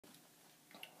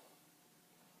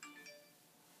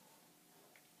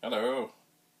Hello.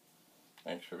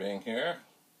 Thanks for being here.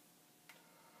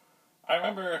 I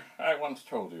remember I once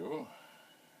told you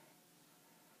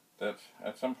that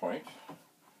at some point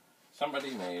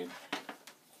somebody made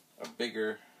a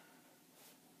bigger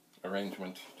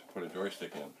arrangement to put a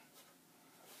joystick in.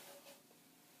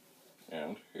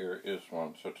 And here is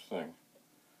one such thing.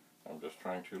 I'm just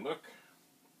trying to look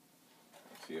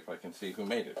and see if I can see who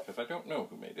made it, because I don't know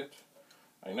who made it.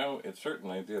 I know it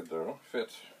certainly did, though,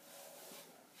 fit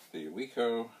the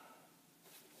Wico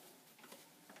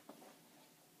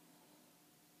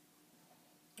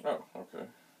Oh, okay.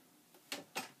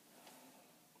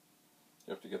 You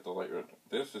have to get the light right.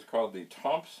 This is called the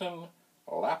Thompson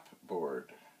lapboard.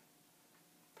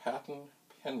 Patent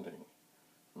pending.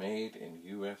 Made in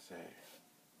USA.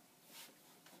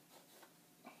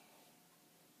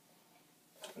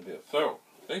 It is. So,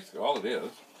 basically all it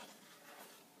is,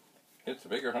 it's a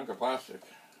bigger hunk of plastic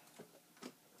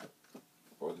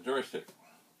for the joystick.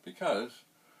 Because,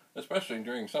 especially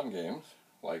during some games,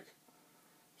 like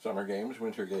summer games,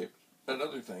 winter games, and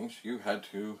other things, you had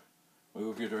to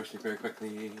move your joystick very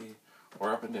quickly,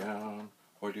 or up and down,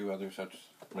 or do other such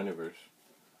maneuvers.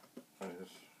 This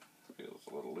feels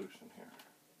a little loose in here.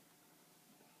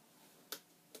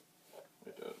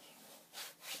 It does.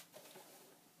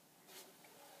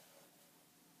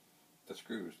 The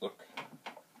screws look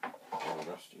a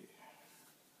little rusty.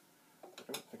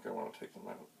 I don't think I want to take them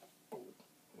out. Oh,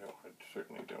 no, I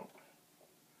certainly don't.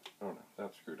 Oh no,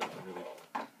 that screw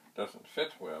doesn't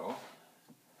fit well.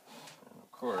 And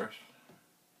of course,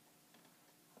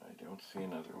 I don't see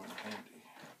another one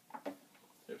handy.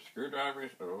 If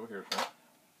screwdrivers, oh, here's one.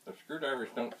 If screwdrivers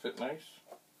don't fit nice,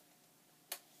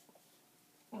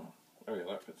 oh yeah,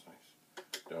 that fits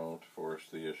nice. Don't force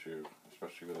the issue,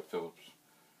 especially with a Phillips.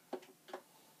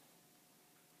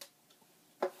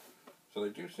 So they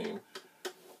do seem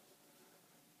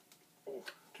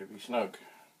to be snug.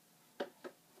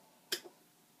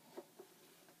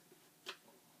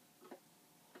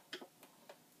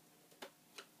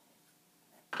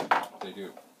 They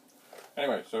do.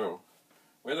 Anyway, so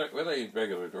with a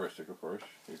regular joystick, of course,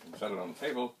 you can set it on the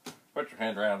table, put your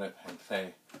hand around it, and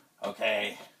say,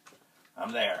 "Okay,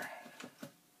 I'm there."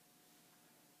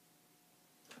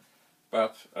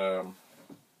 But I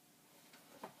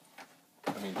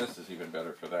mean, this is even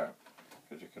better for that,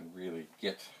 because you can really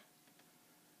get.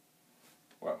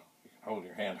 Well, you can hold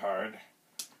your hand hard.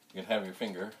 You can have your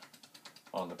finger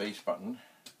on the base button,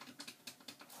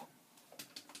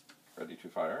 ready to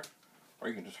fire. Or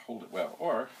you can just hold it well.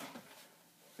 Or,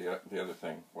 the other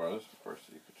thing was, of course,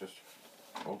 you could just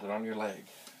hold it on your leg.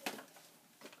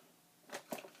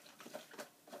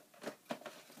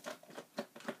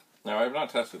 Now, I have not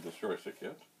tested this joystick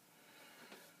yet.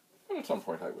 But at some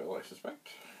point I will, I suspect.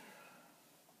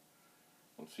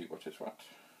 And see what is what.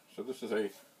 So this is a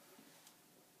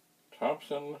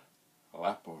Thompson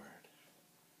lapboard.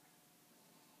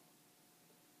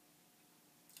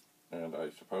 And I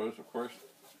suppose, of course,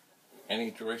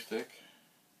 any joystick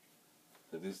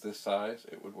that is this size,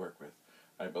 it would work with.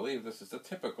 I believe this is the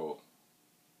typical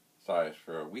size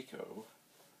for a Wico.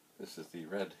 This is the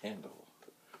red handle.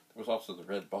 There was also the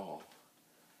red ball.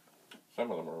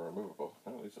 Some of them are removable.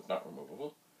 Well, at least it's not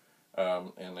removable.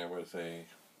 And there was a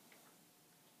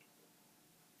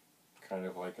kind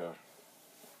of like a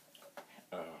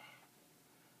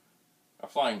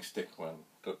flying stick one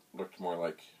that looked more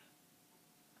like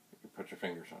you could put your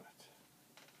fingers on it.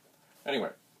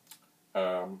 Anyway,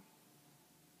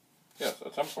 yes,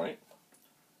 at some point,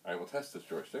 I will test this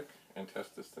joystick and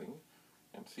test this thing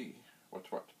and see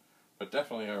what's what. But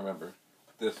definitely I remember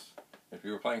this, if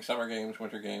you were playing summer games,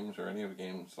 winter games, or any of the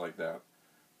games like that,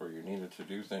 where you needed to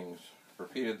do things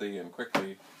repeatedly and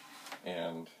quickly,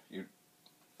 and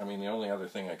I mean, the only other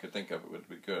thing I could think of it would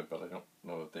be good, but I don't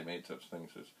know that they made such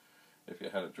things as if you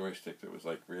had a joystick that was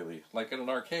like really, like in an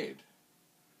arcade,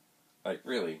 like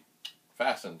really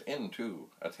fastened into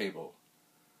a table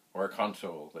or a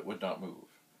console that would not move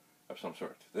of some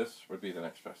sort. This would be the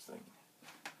next best thing.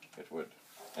 It would.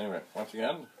 Anyway, once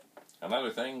again, another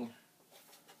thing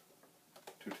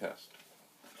to test.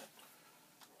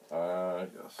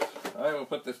 Yes. I will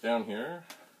put this down here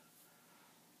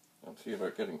and see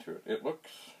about getting to it.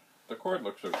 The cord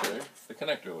looks okay. The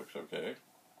connector looks okay.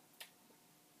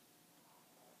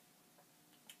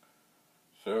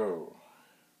 So,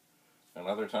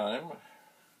 another time,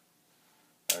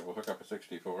 I will hook up a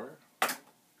 64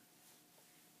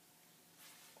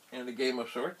 and a game of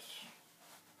sorts.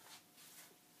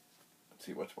 Let's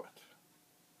see what's what.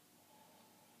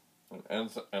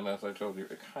 And as I told you,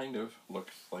 it kind of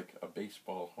looks like a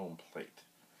baseball home plate,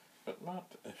 but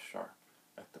not as sharp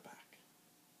at the back.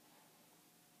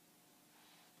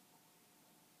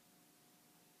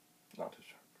 not as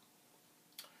sharp.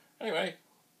 Anyway,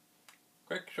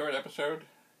 quick short episode.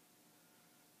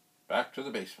 Back to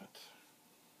the basement.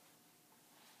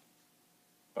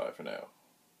 Bye for now.